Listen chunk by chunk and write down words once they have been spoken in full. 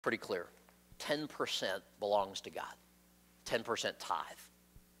pretty clear. 10% belongs to God. 10% tithe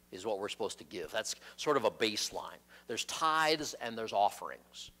is what we're supposed to give. That's sort of a baseline. There's tithes and there's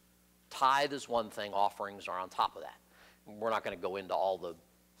offerings. Tithe is one thing, offerings are on top of that. We're not going to go into all the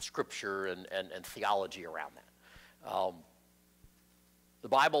scripture and theology around that. The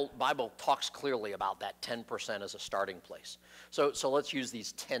Bible talks clearly about that 10% as a starting place. So let's use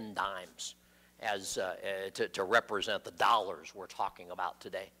these 10 dimes as to represent the dollars we're talking about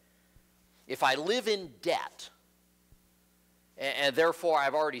today. If I live in debt, and therefore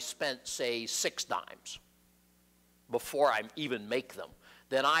I've already spent, say, 6 dimes before I even make them,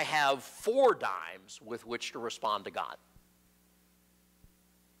 then I have 4 dimes with which to respond to God.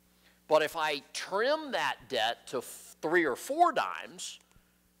 But if I trim that debt to 3 or 4 dimes,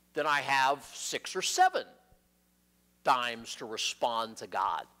 then I have 6 or 7 dimes to respond to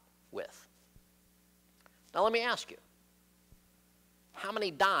God with. Now let me ask you, how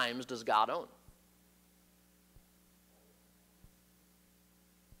many dimes does God own?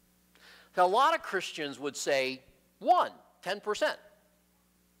 Now, a lot of Christians would say 1, 10%.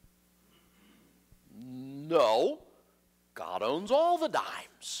 No, God owns all the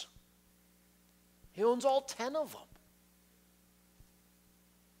dimes. He owns all 10 of them.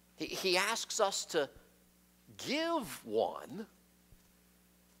 He asks us to give 1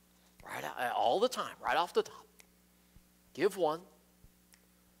 right all the time, right off the top. Give 1.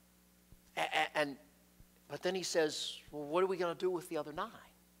 But then he says, well, what are we going to do with the other 9?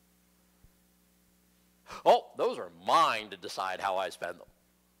 Oh, those are mine to decide how I spend them.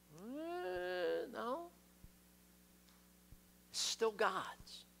 No. It's still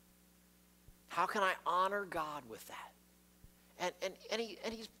God's. How can I honor God with that? And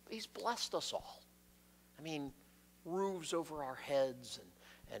he's blessed us all. I mean, roofs over our heads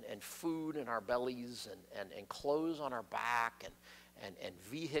and food in our bellies and clothes on our back and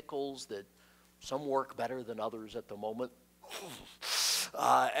vehicles that some work better than others at the moment.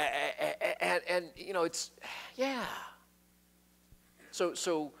 And you know, it's, yeah.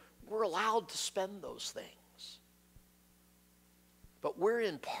 So we're allowed to spend those things. But we're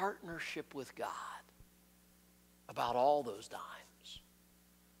in partnership with God about all those dimes.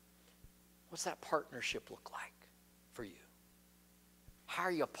 What's that partnership look like for you? How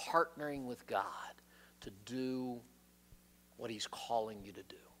are you partnering with God to do what he's calling you to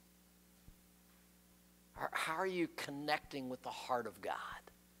do? How are you connecting with the heart of God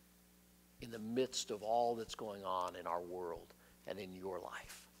in the midst of all that's going on in our world and in your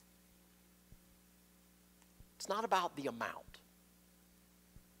life? It's not about the amount.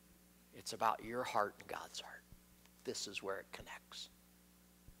 It's about your heart and God's heart. This is where it connects.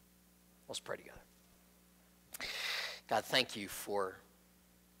 Let's pray together. God, thank you for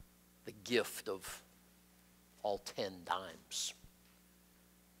the gift of all 10 dimes.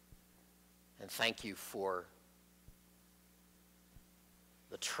 And thank you for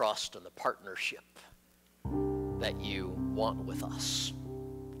the trust and the partnership that you want with us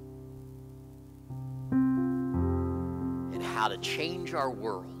and how to change our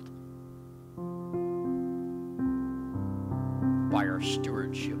world by our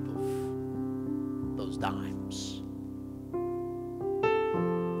stewardship of those dimes.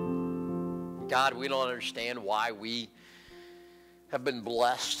 God, we don't understand why we have been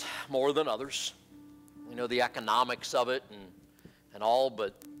blessed more than others. We know the economics of it and all,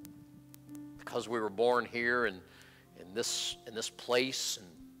 but because we were born here and in this place, and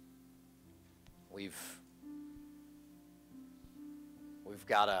we've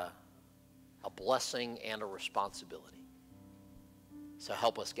got a blessing and a responsibility. So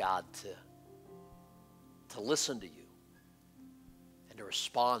help us, God, to listen to you and to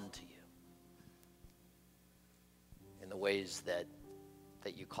respond to you in the ways that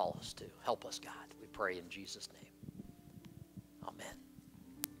you call us to. Help us, God. We pray in Jesus' name. Amen.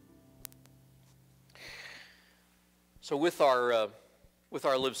 So with our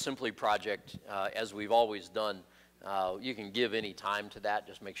Live Simply project, as we've always done, you can give any time to that.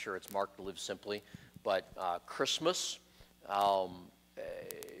 Just make sure it's marked Live Simply. But Christmas,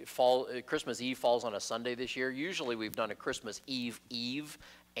 Christmas Eve falls on a Sunday this year. Usually we've done a Christmas Eve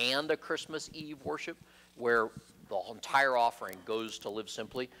and a Christmas Eve worship where the entire offering goes to Live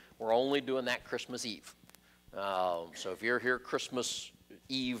Simply. We're only doing that Christmas Eve. So if you're here Christmas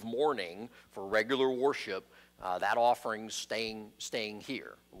Eve morning for regular worship, that offering's staying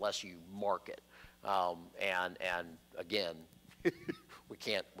here unless you mark it. And again, we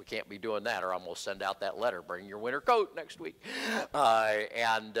can't be doing that, or I'm going to send out that letter. Bring your winter coat next week.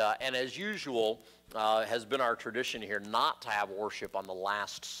 And as usual, has been our tradition here not to have worship on the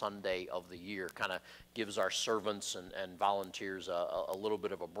last Sunday of the year. Kind of gives our servants and volunteers a little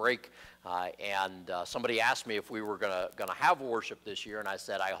bit of a break. Somebody asked me if we were going to have worship this year, and I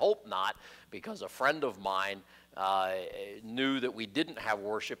said I hope not, because a friend of mine knew that we didn't have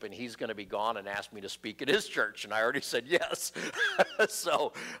worship, and he's going to be gone, and asked me to speak at his church, and I already said yes.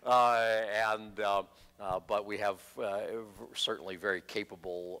 So, but we have certainly very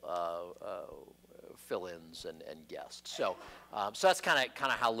capable fill-ins and guests. So, so that's kind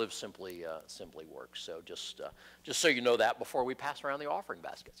of how Live Simply works. So just so you know that before we pass around the offering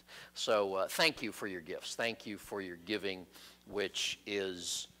baskets. So thank you for your gifts. Thank you for your giving, which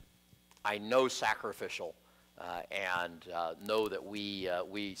is, I know, sacrificial. And know that we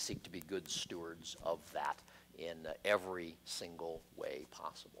seek to be good stewards of that in every single way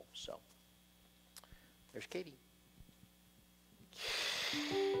possible. So, there's Katie.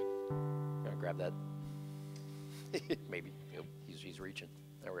 Gonna grab that. Maybe he's reaching.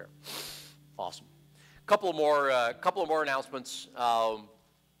 There we are. Awesome. Couple more announcements.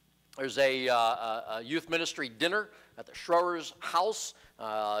 There's a youth ministry dinner at the Schroer's house.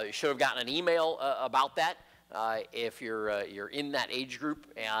 You should have gotten an email about that. If you're in that age group,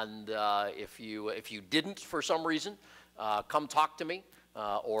 and if you didn't for some reason, come talk to me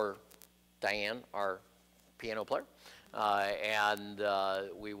or Diane, our piano player, and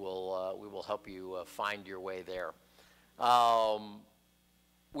we will help you find your way there.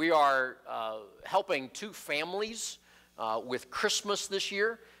 We are helping 2 families with Christmas this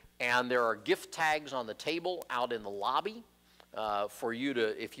year, and there are gift tags on the table out in the lobby. For you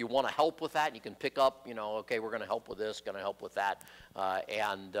to, if you want to help with that, you can pick up, okay, we're going to help with this, going to help with that.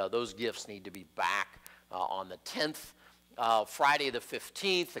 And those gifts need to be back on the 10th. Friday the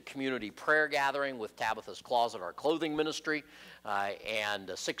 15th, a community prayer gathering with Tabitha's Closet, our clothing ministry. And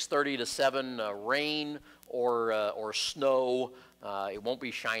 6:30 to 7, rain or snow. It won't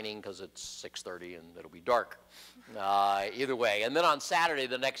be shining because it's 6:30 and it'll be dark. Either way. And then on Saturday,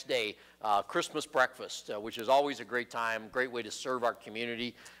 the next day, Christmas breakfast, which is always a great time, great way to serve our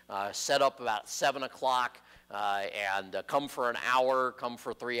community. Set up about 7 o'clock and come for an hour, come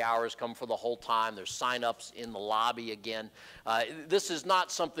for 3 hours, come for the whole time. There's sign-ups in the lobby again. This is not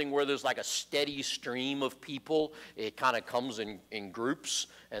something where there's like a steady stream of people. It kind of comes in groups.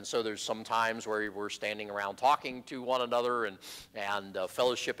 And so there's some times where we're standing around talking to one another and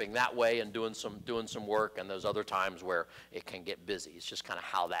fellowshipping that way and doing some work. And there's other times where it can get busy. It's just kind of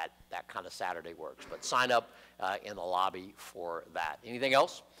how that kind of Saturday works. But sign up in the lobby for that. Anything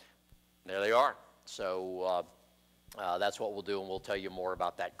else? There they are. So that's what we'll do, and we'll tell you more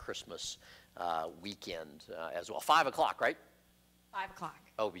about that Christmas weekend as well. 5 o'clock, right? 5 o'clock.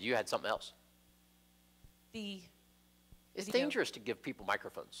 Oh, but you had something else. It's dangerous to give people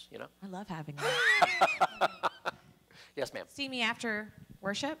microphones, I love having them. Yes, ma'am. See me after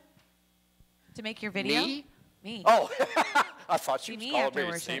worship to make your video? Me. Oh, I thought she was calling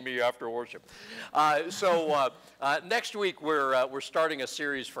me to see me after worship. So next week we're starting a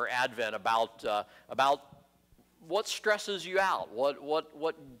series for Advent about what stresses you out,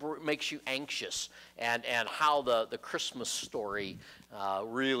 what makes you anxious, and how the Christmas story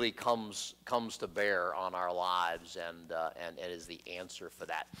really comes to bear on our lives, and it is the answer for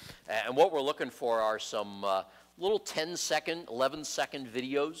that. And what we're looking for are some little 10-second, 11-second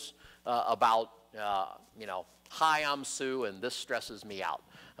videos about hi, I'm Sue, and this stresses me out.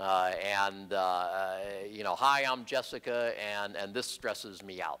 Hi, I'm Jessica, and this stresses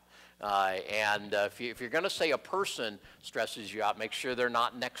me out. If you're going to say a person stresses you out, make sure they're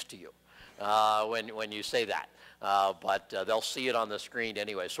not next to you when you say that. But they'll see it on the screen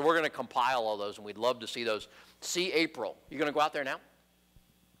anyway. So we're going to compile all those, and we'd love to see those. See April. You going to go out there now?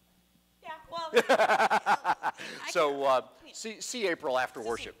 Yeah, well. So see April after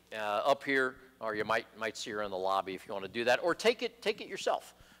worship up here, or you might see her in the lobby if you want to do that, or take it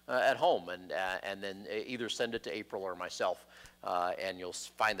yourself at home, and then either send it to April or myself, and you'll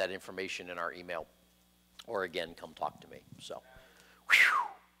find that information in our email, or again, come talk to me. So,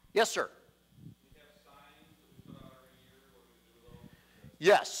 yes, sir.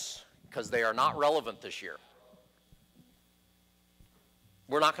 Yes, because they are not relevant this year.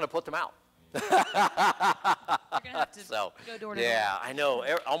 We're not going to put them out. You're going to have to go door to door. Yeah, I know.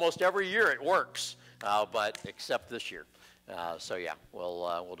 Almost every year it works, but except this year. So yeah,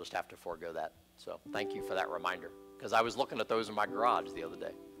 we'll just have to forego that. So thank you for that reminder, because I was looking at those in my garage the other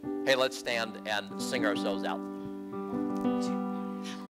day. Hey, let's stand and sing ourselves out.